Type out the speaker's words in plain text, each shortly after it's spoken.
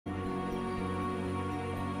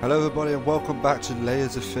Hello everybody and welcome back to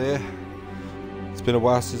Layers of Fear. It's been a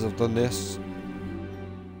while since I've done this.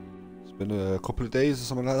 It's been a couple of days or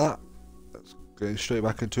something like that. Let's get straight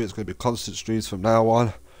back into it. It's going to be constant streams from now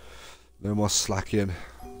on. No more slacking.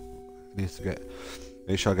 I need to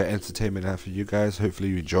make sure I get entertainment out for you guys. Hopefully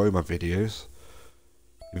you enjoy my videos.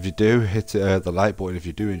 If you do, hit the like button if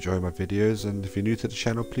you do enjoy my videos, and if you're new to the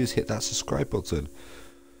channel, please hit that subscribe button.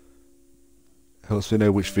 Helps me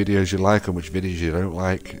know which videos you like and which videos you don't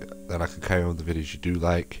like, then I can carry on the videos you do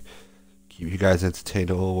like. Keep you guys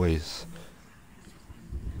entertained always.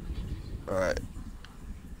 Alright.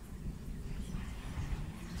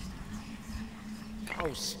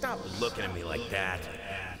 Oh, stop looking at me like that.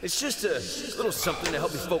 It's just a little something to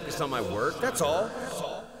help me focus on my work, that's all.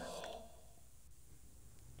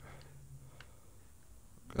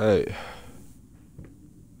 Okay.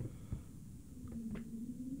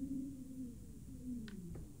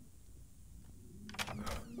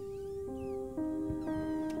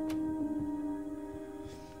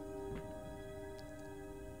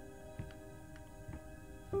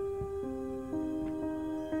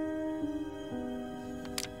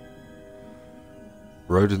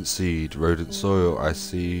 Rodent seed, rodent soil, I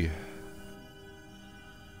see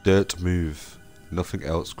dirt move, nothing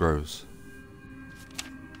else grows.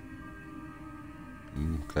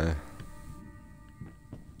 Okay.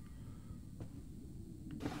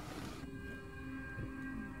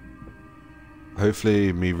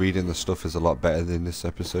 Hopefully me reading the stuff is a lot better than this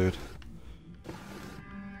episode.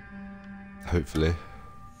 Hopefully.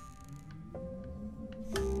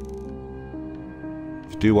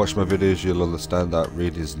 If you do watch my videos, you'll understand that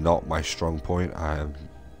reading is not my strong point. I am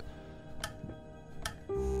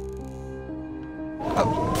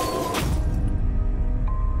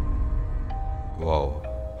whoa.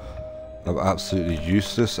 I'm absolutely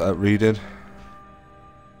useless at reading.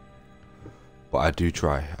 But I do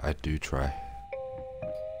try. I do try.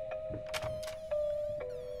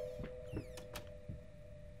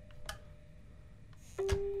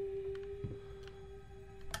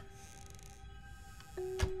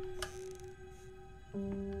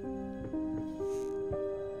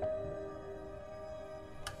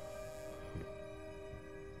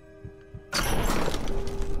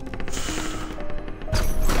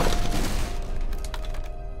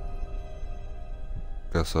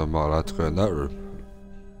 Guess I'm not allowed to go in that room.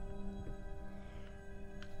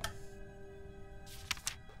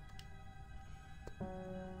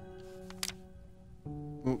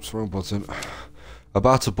 Oops, wrong button.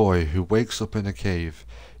 About a boy who wakes up in a cave.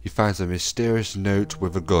 He finds a mysterious note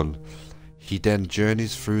with a gun. He then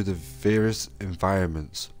journeys through the various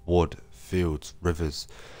environments, wood, fields, rivers.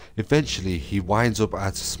 Eventually, he winds up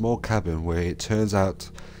at a small cabin where it turns out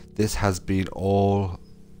this has been all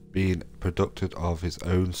been productive of his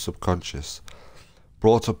own subconscious.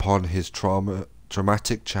 Brought upon his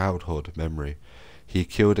traumatic childhood memory, he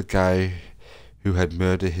killed a guy who had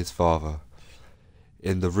murdered his father.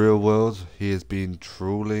 In the real world, he has been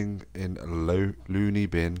drooling in a loony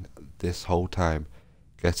bin this whole time.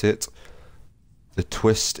 Get it? The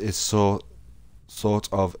twist is sort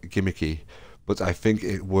of gimmicky, but I think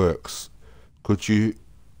it works. Could you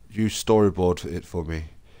storyboard it for me?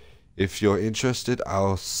 If you're interested,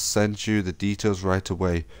 I'll send you the details right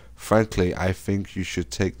away. Frankly, I think you should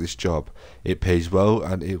take this job. It pays well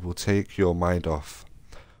and it will take your mind off.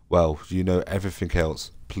 Well, you know everything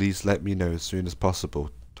else. Please let me know as soon as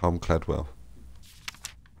possible. Tom Cladwell.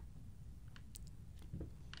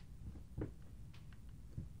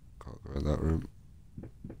 Can't go in that room.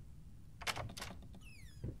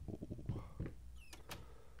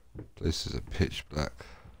 Places are pitch black.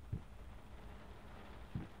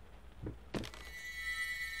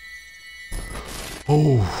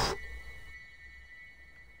 Oh!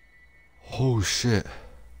 Oh shit.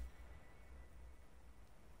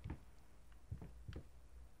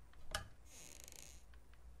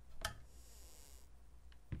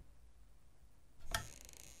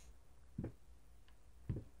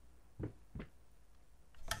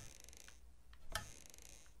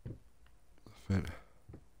 Nothing.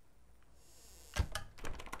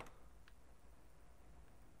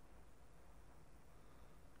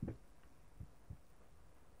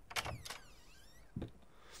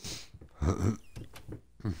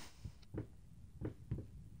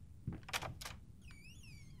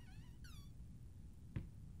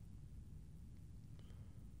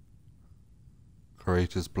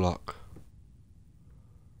 Creator's block.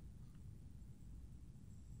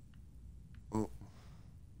 Oh.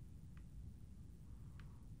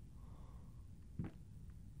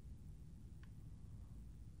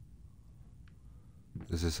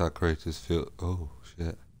 Is this how creators feel? Oh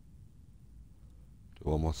shit. Do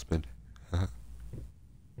one more spin.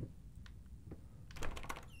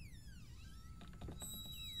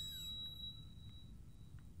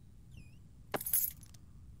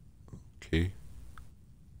 Okay.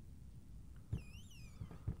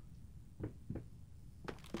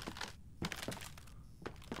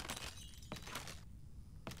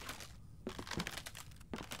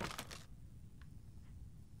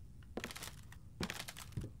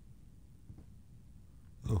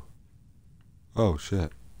 Oh. Oh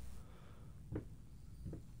shit.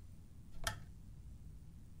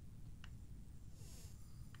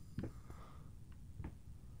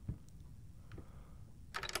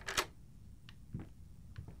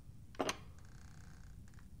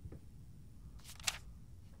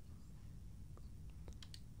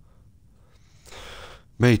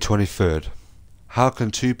 May 23rd. How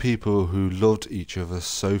can two people who loved each other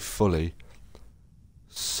so fully,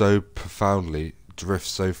 so profoundly, drift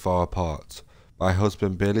so far apart? My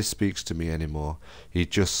husband barely speaks to me anymore. He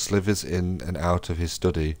just slithers in and out of his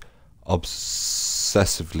study,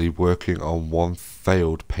 obsessively working on one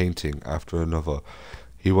failed painting after another.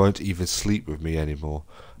 He won't even sleep with me anymore.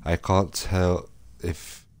 I can't tell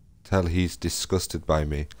he's disgusted by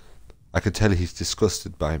me. I can tell he's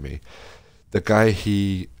disgusted by me.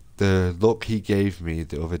 The look he gave me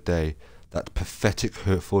the other day, that pathetic,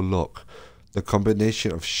 hurtful look, the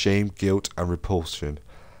combination of shame, guilt, and repulsion.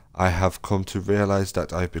 I have come to realize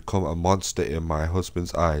that I've become a monster in my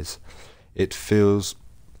husband's eyes. It feels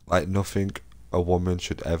like nothing a woman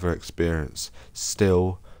should ever experience.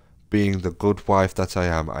 Still, being the good wife that I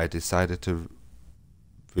am, I decided to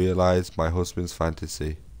realize my husband's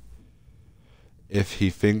fantasy. If he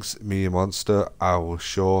thinks me a monster, I will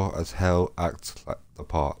sure as hell act like the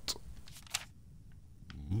part.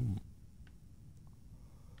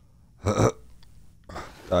 That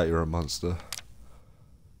you're a monster.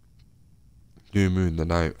 New moon the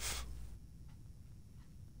 9th.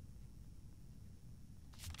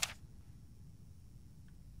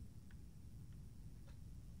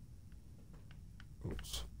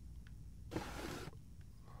 Oops.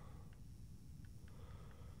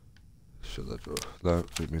 Shut that door. No,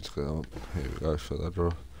 didn't mean to get that one. Here we go, shut that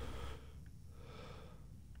door.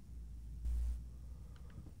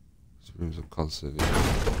 This room's constantly.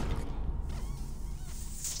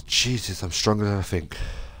 Jesus, I'm stronger than I think.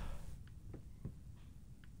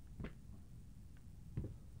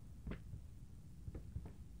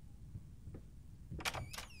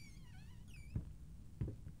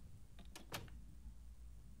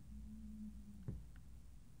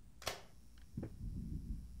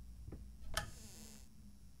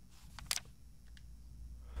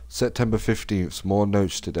 September 15th, more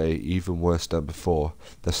notes today, even worse than before.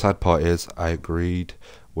 The sad part is, I agreed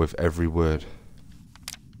with every word.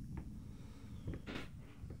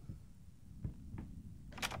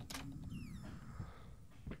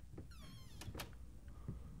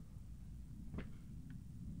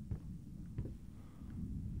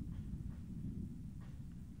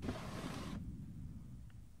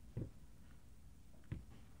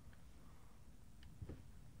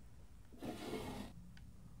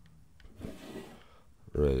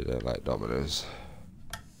 Really don't like dominoes.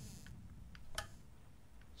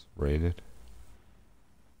 It's raining.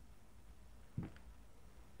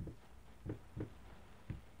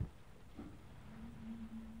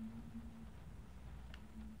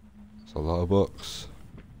 It's a lot of books.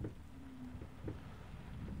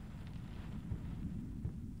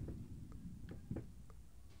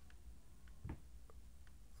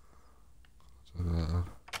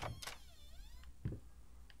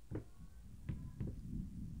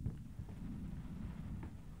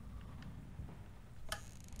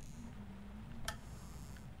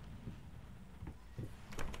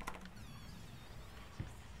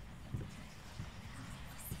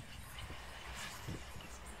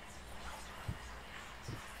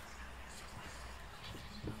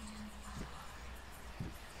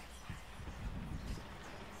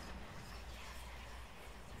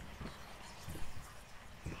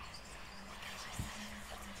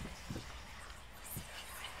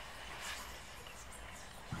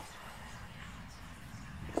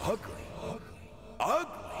 Ugly?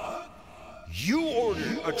 Ugly? You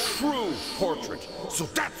ordered a true portrait, so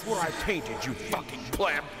that's what I painted, you fucking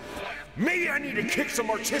pleb. Maybe I need to kick some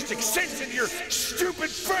artistic sense into your stupid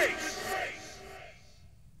face!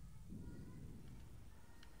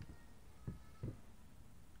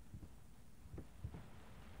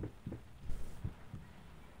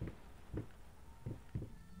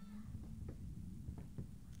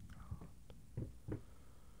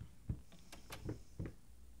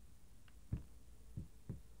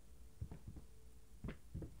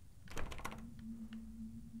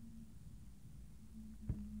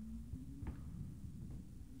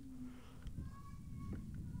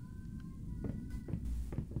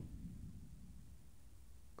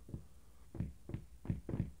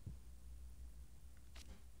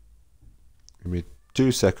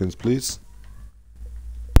 2 seconds, please.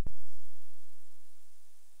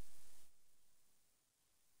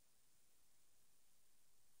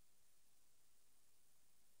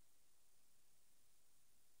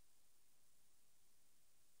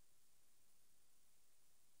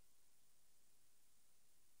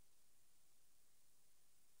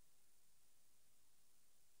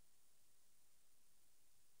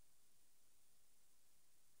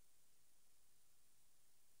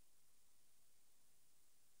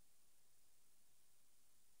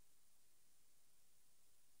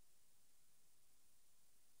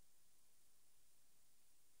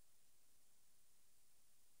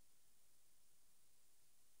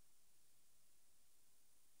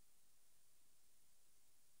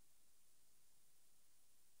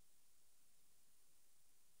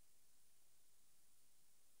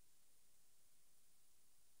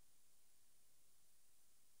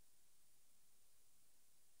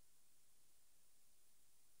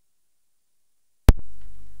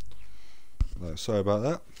 No, sorry about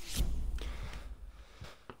that.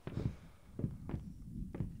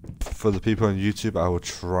 For the people on YouTube, I will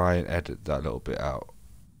try and edit that little bit out.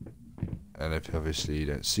 And if obviously you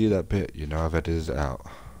don't see that bit, you know I've edited it out.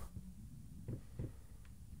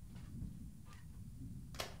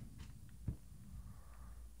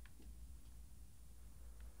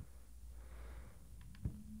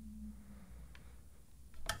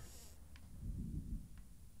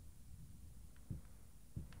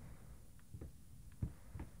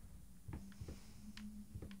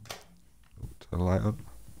 Turn the light on.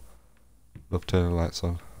 Love turning the lights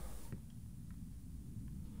on.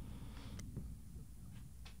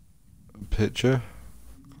 Picture.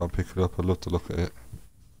 Can't pick it up. I'd love to look at it.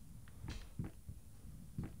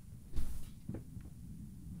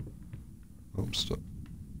 Oh, stop.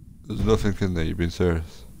 There's nothing in there. You've been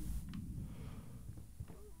serious.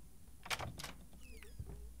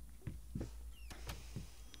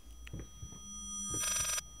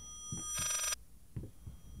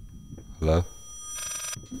 Hello?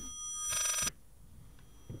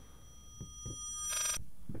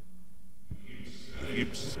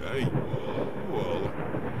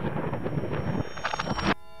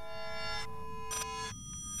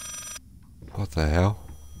 What the hell?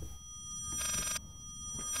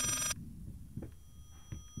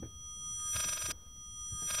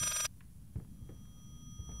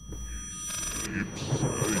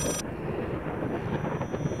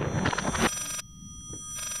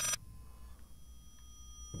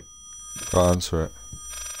 Can't answer it.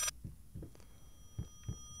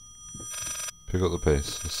 Pick up the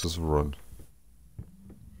pace. Let's just run.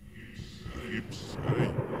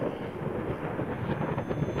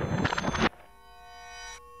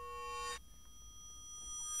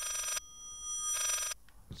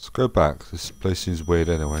 Let's go back. This place seems weird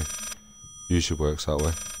anyway. Usually works that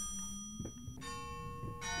way.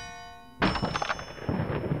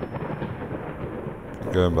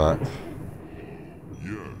 Going back.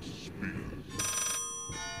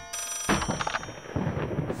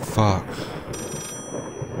 Fuck.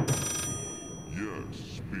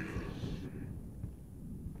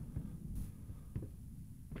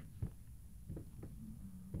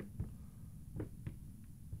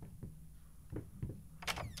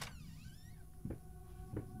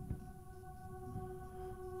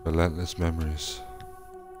 Relentless memories.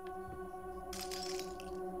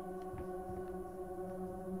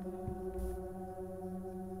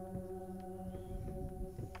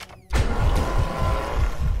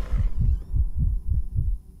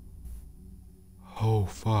 Oh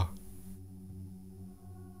fuck.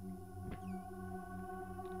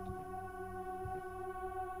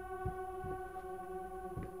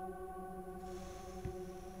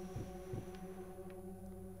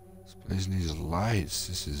 This place needs lights.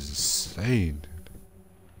 This is insane.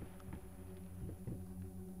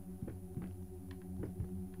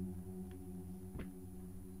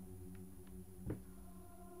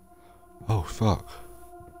 Oh fuck.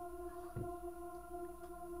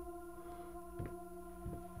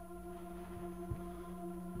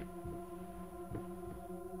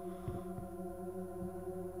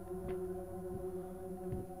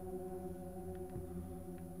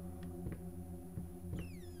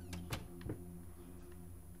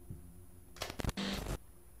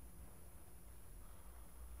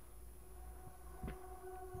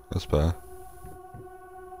 That's better.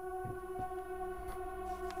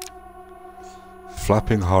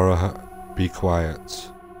 Flapping horror, be quiet.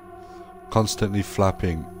 Constantly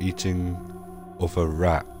flapping, eating other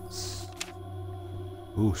rats.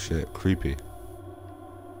 Oh shit, creepy.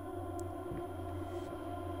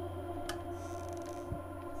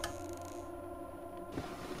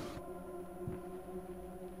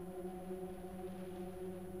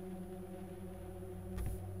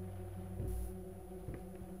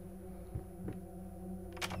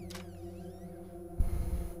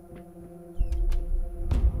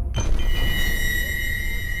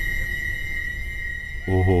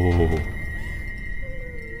 Oh.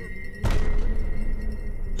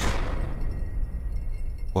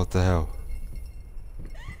 What the hell?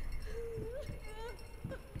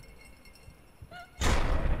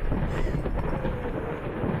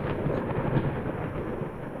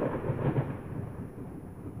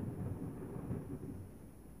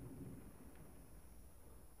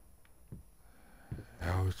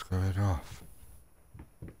 Hell's going off?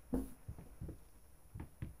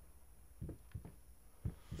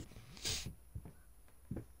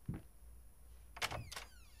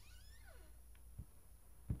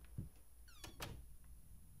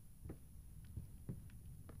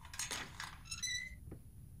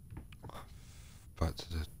 Back to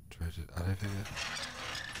the dreaded elevator.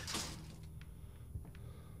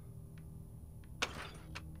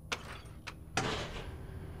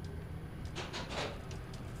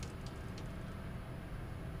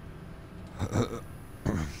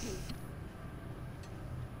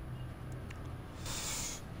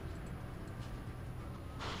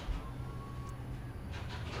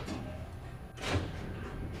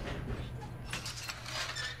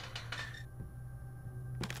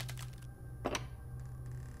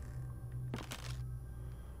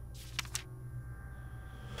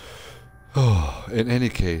 In any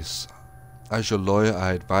case, as your lawyer,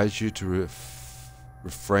 I advise you to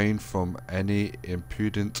refrain from any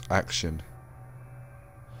impudent action.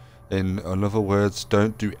 In other words,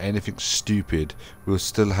 don't do anything stupid. We'll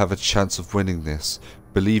still have a chance of winning this.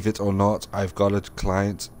 Believe it or not, I've got a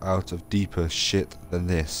client out of deeper shit than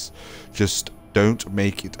this. Just don't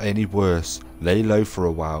make it any worse. Lay low for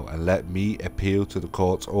a while and let me appeal to the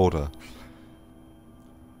court's order.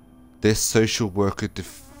 This social worker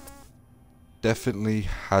definitely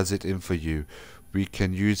has it in for you. We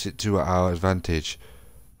can use it to our advantage.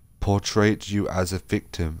 Portray you as a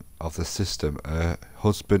victim of the system, a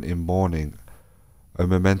husband in mourning, a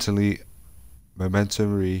momentary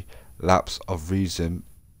lapse of reason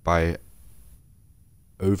by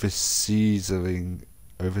overseas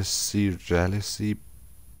jealousy,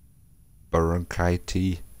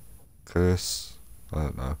 bronchitis, curse, I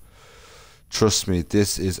don't know. Trust me,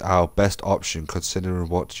 this is our best option considering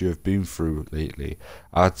what you have been through lately.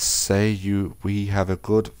 I'd say we have a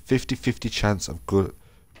good 50-50 chance of good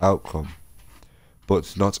outcome.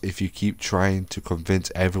 But not if you keep trying to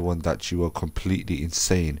convince everyone that you are completely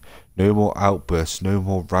insane. No more outbursts, no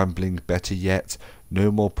more rambling, better yet,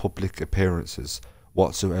 no more public appearances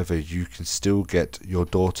whatsoever. You can still get your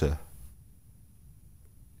daughter.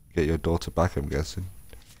 Get your daughter back, I'm guessing.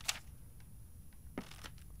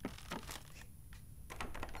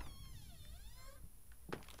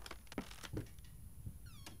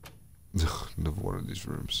 Another one of these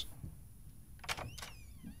rooms.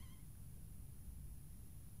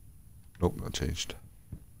 Nope, not changed.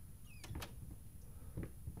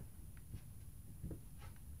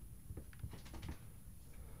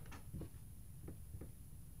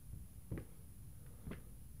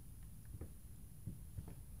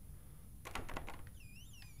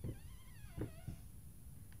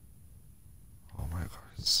 Oh my god,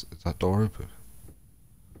 is that door open?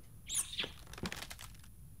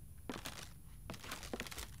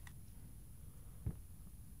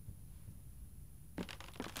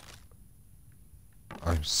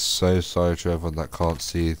 I'm so sorry to everyone that can't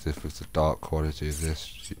see this with the dark quality of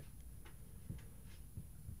this.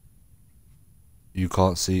 You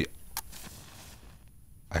can't see.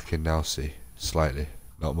 I can now see. Slightly.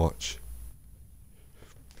 Not much.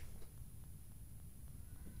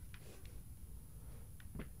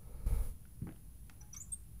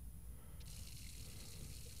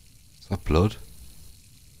 Is that blood?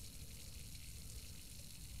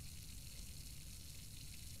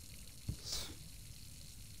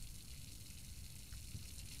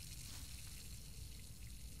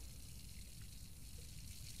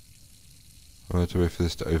 I'm going to wait for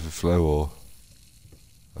this to overflow or...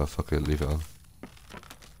 Oh fuck it, leave it on.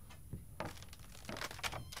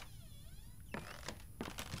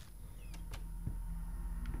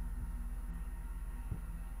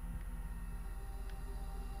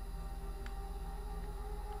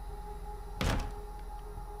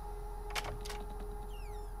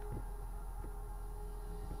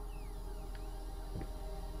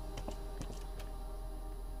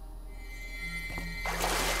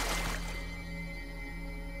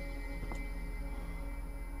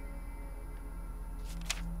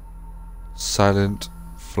 Silent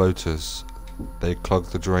floaters. They clog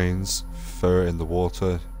the drains, throw it in the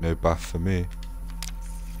water, no bath for me.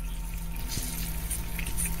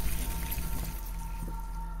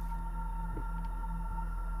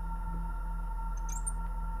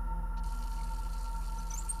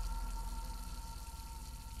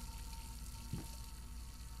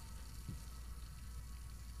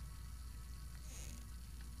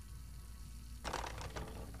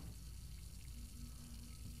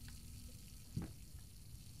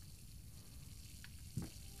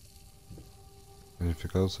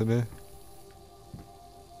 Anything else in here?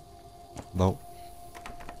 Nope.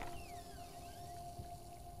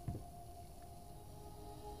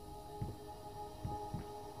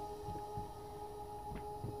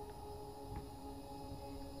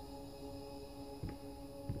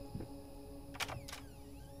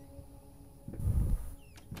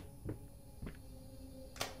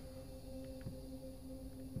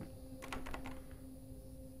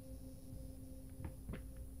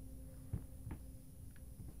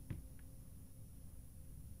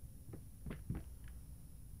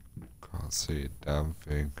 Can't see a damn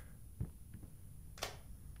thing.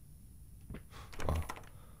 Oh,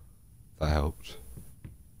 that helped.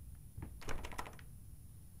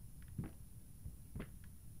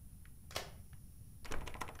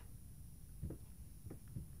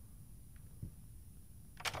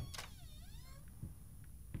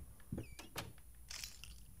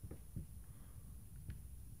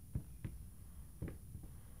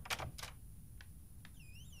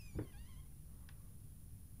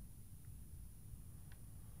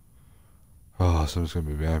 Oh, someone's gonna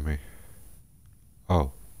be behind me.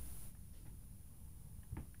 Oh.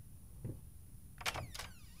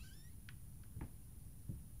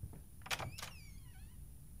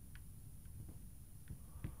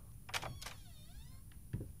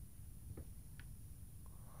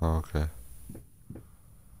 Okay.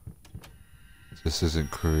 This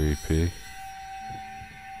isn't creepy.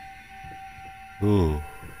 Ooh.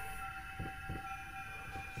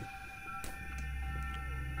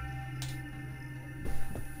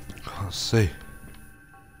 Can't see.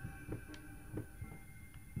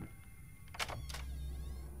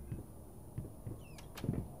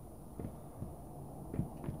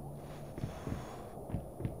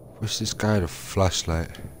 Wish this guy had a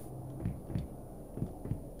flashlight.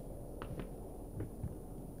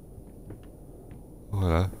 Oh,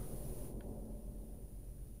 hello.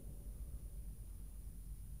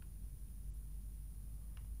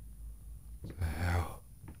 What the hell?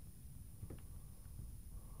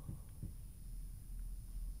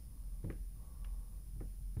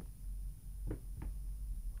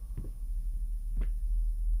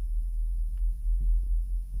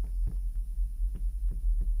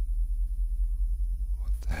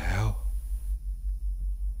 What the hell?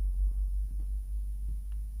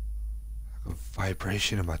 I got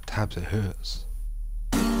vibration in my tabs, it hurts.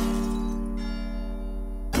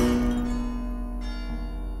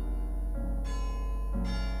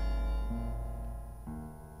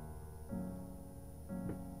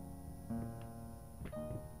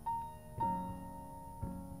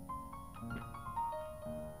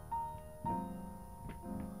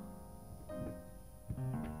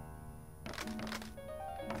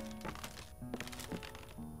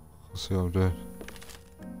 See what I'm doing.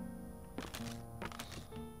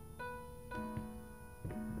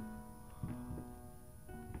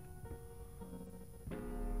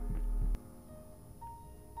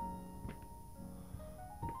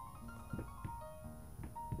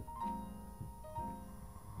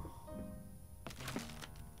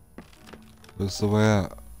 Where's the way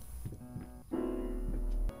out?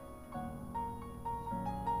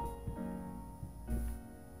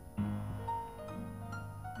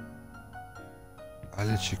 I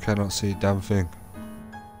literally cannot see a damn thing.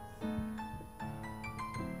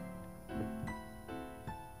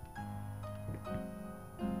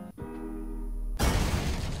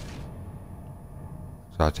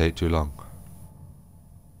 So I take too long.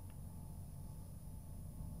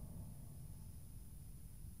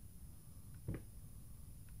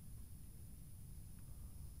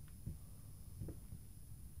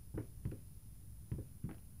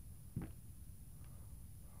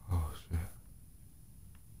 Oh shit.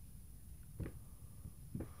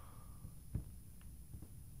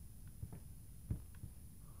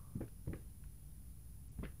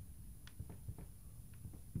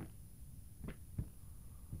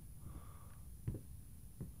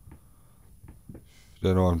 I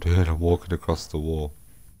don't know what I'm doing, I'm walking across the wall.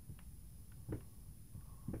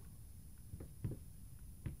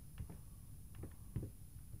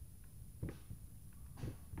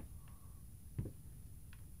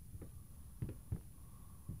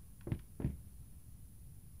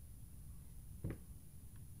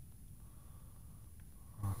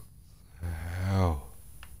 Hell.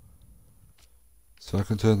 So I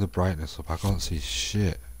can turn the brightness up, I can't see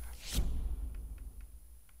shit.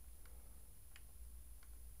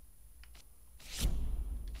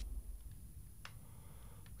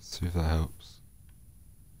 See if that helps.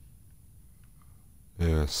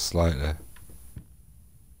 Yeah, slightly.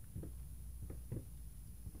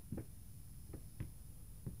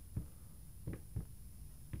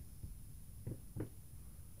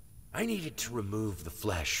 I needed to remove the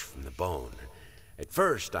flesh from the bone. At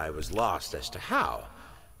first, I was lost as to how,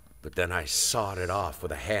 but then I sawed it off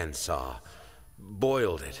with a handsaw,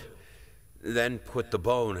 boiled it, then put the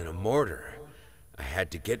bone in a mortar. I had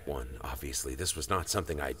to get one, obviously. This was not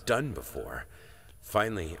something I'd done before.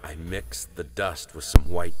 Finally, I mixed the dust with some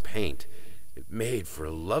white paint. It made for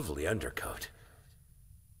a lovely undercoat.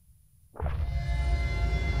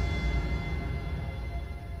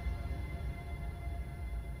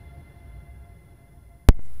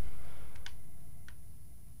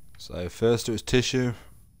 So first it was tissue,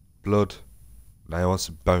 blood, now he wants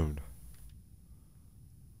a bone.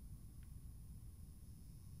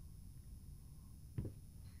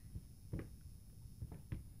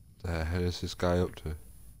 The hell is this guy up to?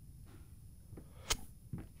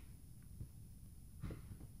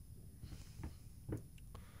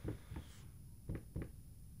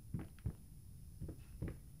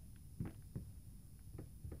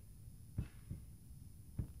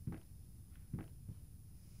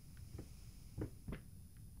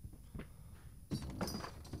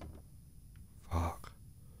 Fuck.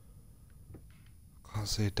 Can't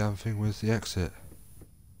see a damn thing. Where's the exit?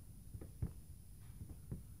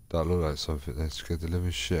 That looked like something that scared the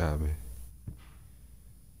living shit out of me.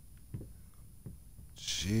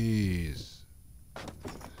 Jeez.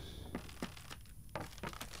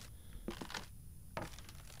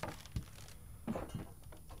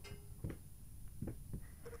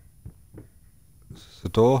 Is this the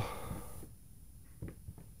door?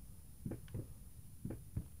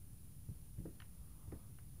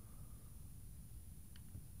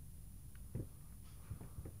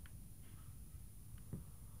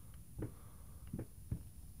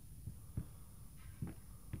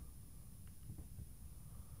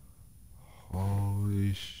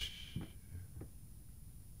 Holy shit.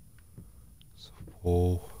 It's a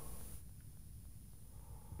wall.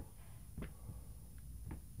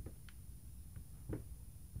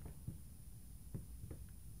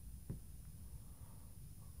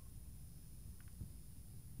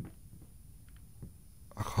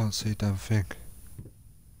 I can't see a damn thing.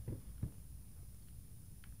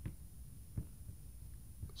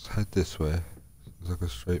 Let's head this way. It's like a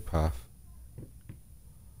straight path.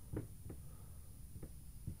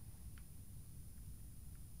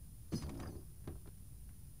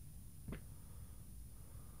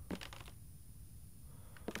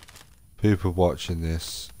 People watching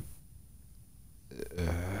this,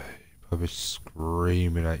 probably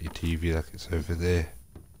screaming at your TV like it's over there.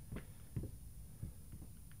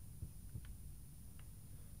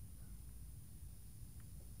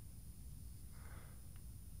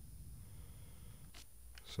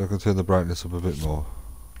 So I can turn the brightness up a bit more.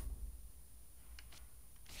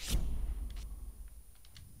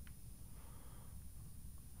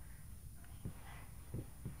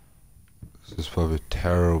 This is probably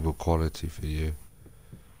terrible quality for you.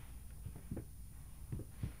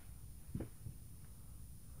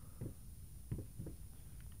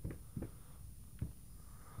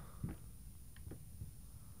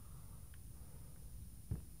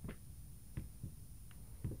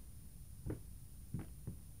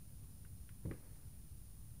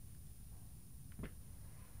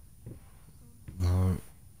 No.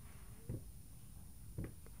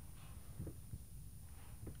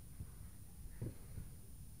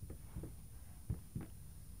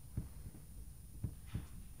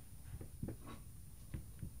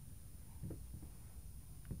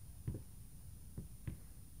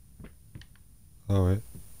 Alright.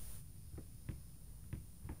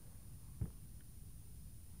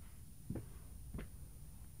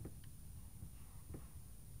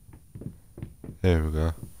 There we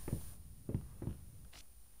go.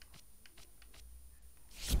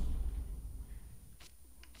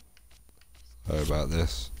 Sorry about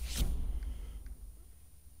this.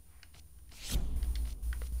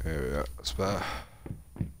 There we go. That's better.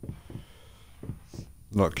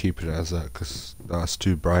 Not keeping it as that because that's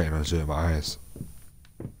too bright and I was doing my eyes.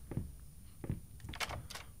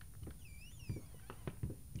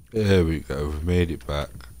 There we go. We've made it back.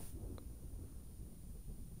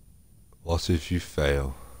 What if you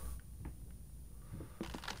fail?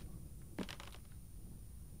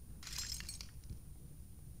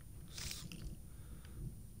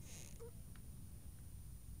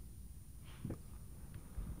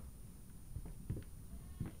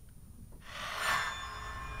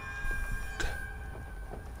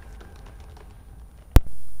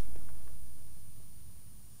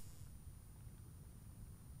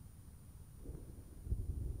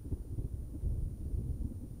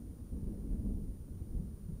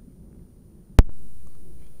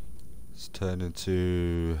 Let's turn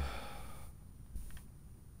into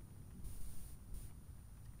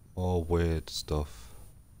More weird stuff.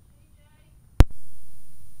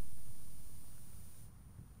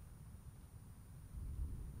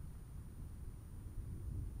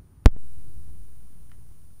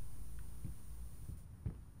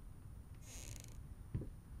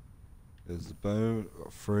 There's the bone.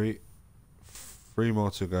 Got three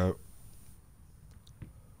more to go.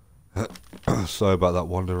 Sorry about that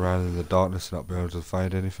wander around in the darkness and not being able to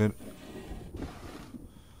find anything.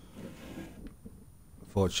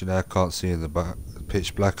 Fortunately, I can't see in the back.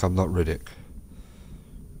 Pitch black. I'm not Riddick.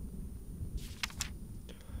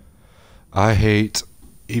 I hate,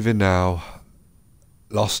 even now,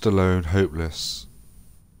 lost, alone, hopeless.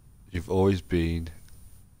 You've always been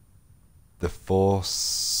the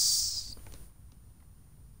forsave,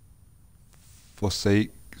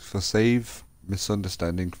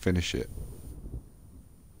 misunderstanding, finish it.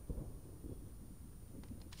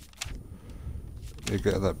 You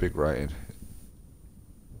get that big writing.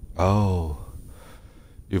 Oh,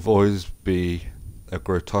 you've always been a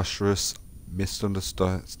grotesque,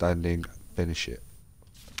 misunderstanding, finish it.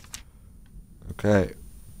 Okay,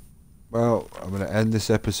 well, I'm going to end this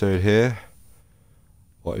episode here.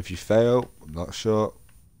 What if you fail? I'm not sure.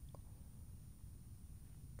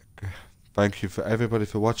 Okay. Thank you for everybody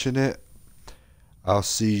for watching it. I'll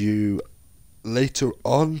see you later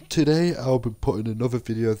on today. I'll be putting another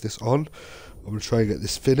video of this on. I'm going to try and get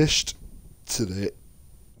this finished today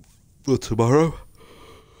for tomorrow.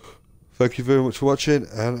 Thank you very much for watching,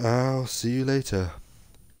 and I'll see you later.